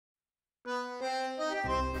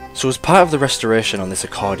So as part of the restoration on this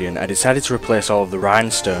accordion, I decided to replace all of the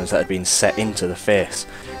rhinestones that had been set into the face.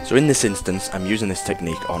 So in this instance, I'm using this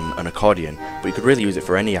technique on an accordion, but you could really use it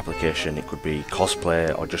for any application. It could be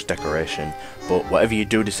cosplay or just decoration, but whatever you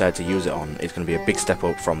do decide to use it on, it's going to be a big step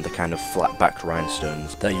up from the kind of flat-backed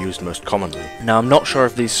rhinestones that are used most commonly. Now, I'm not sure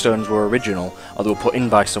if these stones were original or they were put in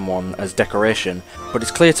by someone as decoration, but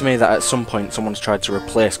it's clear to me that at some point someone's tried to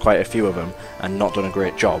replace quite a few of them and not done a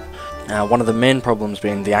great job. One of the main problems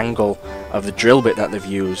being the angle of the drill bit that they've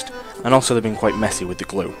used, and also they've been quite messy with the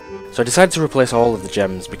glue. So I decided to replace all of the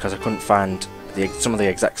gems because I couldn't find some of the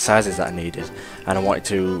exact sizes that I needed, and I wanted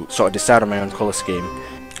to sort of decide on my own colour scheme.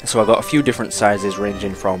 So I got a few different sizes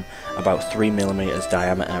ranging from about 3mm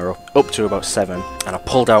diameter up to about 7, and I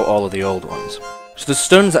pulled out all of the old ones. So the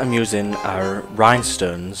stones that I'm using are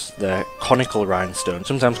rhinestones. They're conical rhinestones,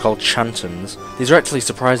 sometimes called chantons. These are actually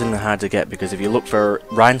surprisingly hard to get because if you look for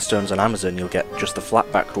rhinestones on Amazon you'll get just the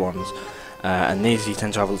flat-backed ones, and these you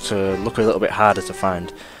tend to have to look a little bit harder to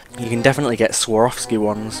find. You can definitely get Swarovski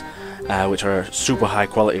ones, which are super high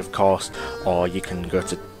quality of course, or you can go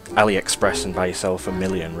to AliExpress and buy yourself a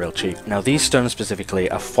million real cheap. Now these stones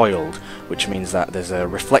specifically are foiled, which means that there's a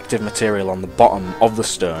reflective material on the bottom of the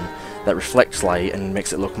stone that reflects light and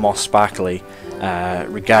makes it look more sparkly,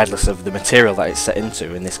 regardless of the material that it's set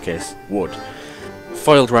into, in this case wood.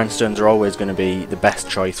 Foiled rhinestones are always going to be the best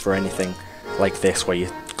choice for anything like this where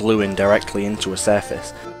you're gluing directly into a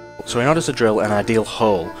surface. So in order to drill an ideal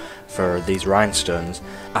hole for these rhinestones,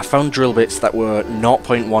 I found drill bits that were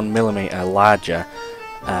 0.1mm larger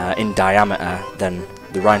in diameter than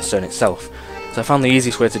the rhinestone itself. So I found the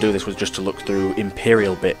easiest way to do this was just to look through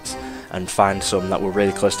imperial bits and find some that were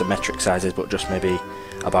really close to metric sizes but just maybe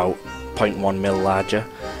about 0.1mm larger,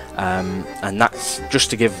 and that's just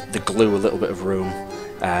to give the glue a little bit of room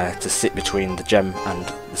to sit between the gem and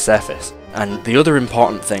the surface. And the other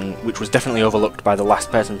important thing, which was definitely overlooked by the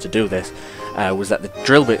last person to do this, was that the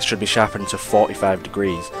drill bits should be sharpened to 45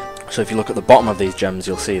 degrees. So if you look at the bottom of these gems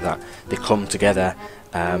you'll see that they come together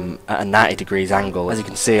at a 90 degrees angle, as you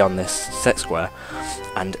can see on this set square,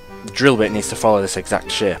 and the drill bit needs to follow this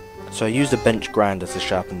exact shape. So I used a bench grinder to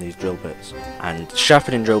sharpen these drill bits, and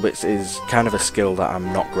sharpening drill bits is kind of a skill that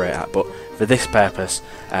I'm not great at, but for this purpose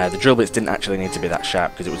the drill bits didn't actually need to be that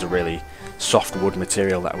sharp because it was a really soft wood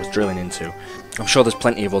material that I was drilling into. I'm sure there's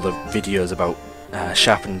plenty of other videos about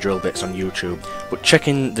sharpening drill bits on YouTube, but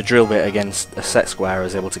checking the drill bit against a set square I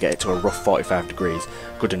was able to get it to a rough 45 degrees,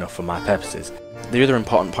 good enough for my purposes. The other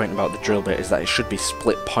important point about the drill bit is that it should be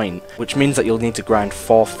split point, which means that you'll need to grind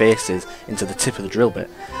 4 faces into the tip of the drill bit.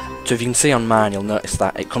 So if you can see on mine you'll notice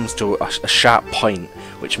that it comes to a sharp point,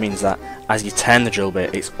 which means that as you turn the drill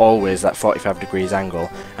bit it's always that 45 degrees angle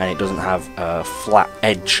and it doesn't have a flat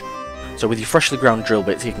edge. So with your freshly ground drill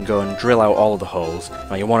bits you can go and drill out all of the holes.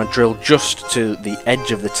 Now you want to drill just to the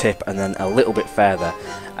edge of the tip and then a little bit further,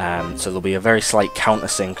 so there'll be a very slight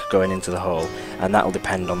countersink going into the hole, and that will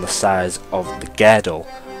depend on the size of the girdle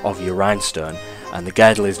of your rhinestone, and the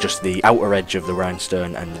girdle is just the outer edge of the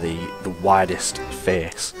rhinestone and the widest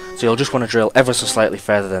face. So you'll just want to drill ever so slightly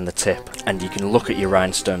further than the tip, and you can look at your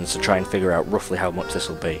rhinestones to try and figure out roughly how much this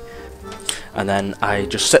will be. And then I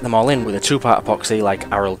just set them all in with a 2-part epoxy like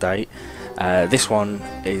araldite. This one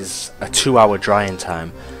is a 2-hour drying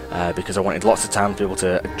time because I wanted lots of time to be able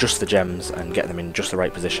to adjust the gems and get them in just the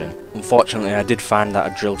right position. Unfortunately I did find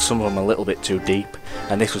that I drilled some of them a little bit too deep,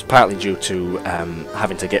 and this was partly due to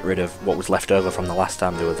having to get rid of what was left over from the last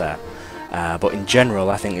time they were there. But in general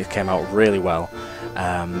I think it came out really well.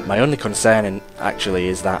 My only concern actually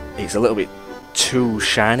is that it's a little bit too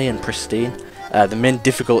shiny and pristine. The main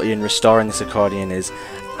difficulty in restoring this accordion is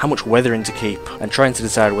how much weathering to keep, and trying to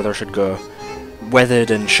decide whether I should go weathered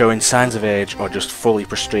and showing signs of age or just fully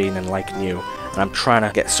pristine and like new. And I'm trying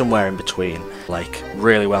to get somewhere in between, like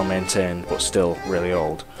really well maintained but still really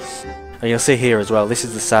old. And you'll see here as well, this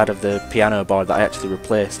is the side of the piano board that I actually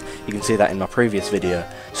replaced. You can see that in my previous video,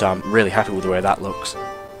 so I'm really happy with the way that looks.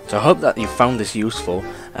 So I hope that you found this useful.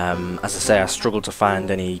 As I say, I struggled to find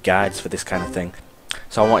any guides for this kind of thing,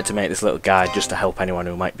 so I wanted to make this little guide just to help anyone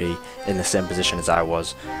who might be in the same position as I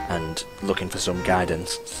was and looking for some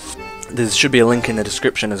guidance. There should be a link in the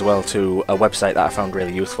description as well to a website that I found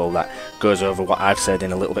really useful that goes over what I've said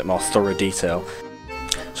in a little bit more thorough detail.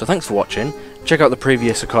 So thanks for watching. Check out the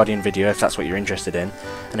previous accordion video if that's what you're interested in,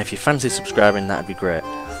 and if you fancy subscribing that'd be great.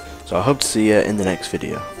 So I hope to see you in the next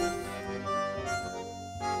video.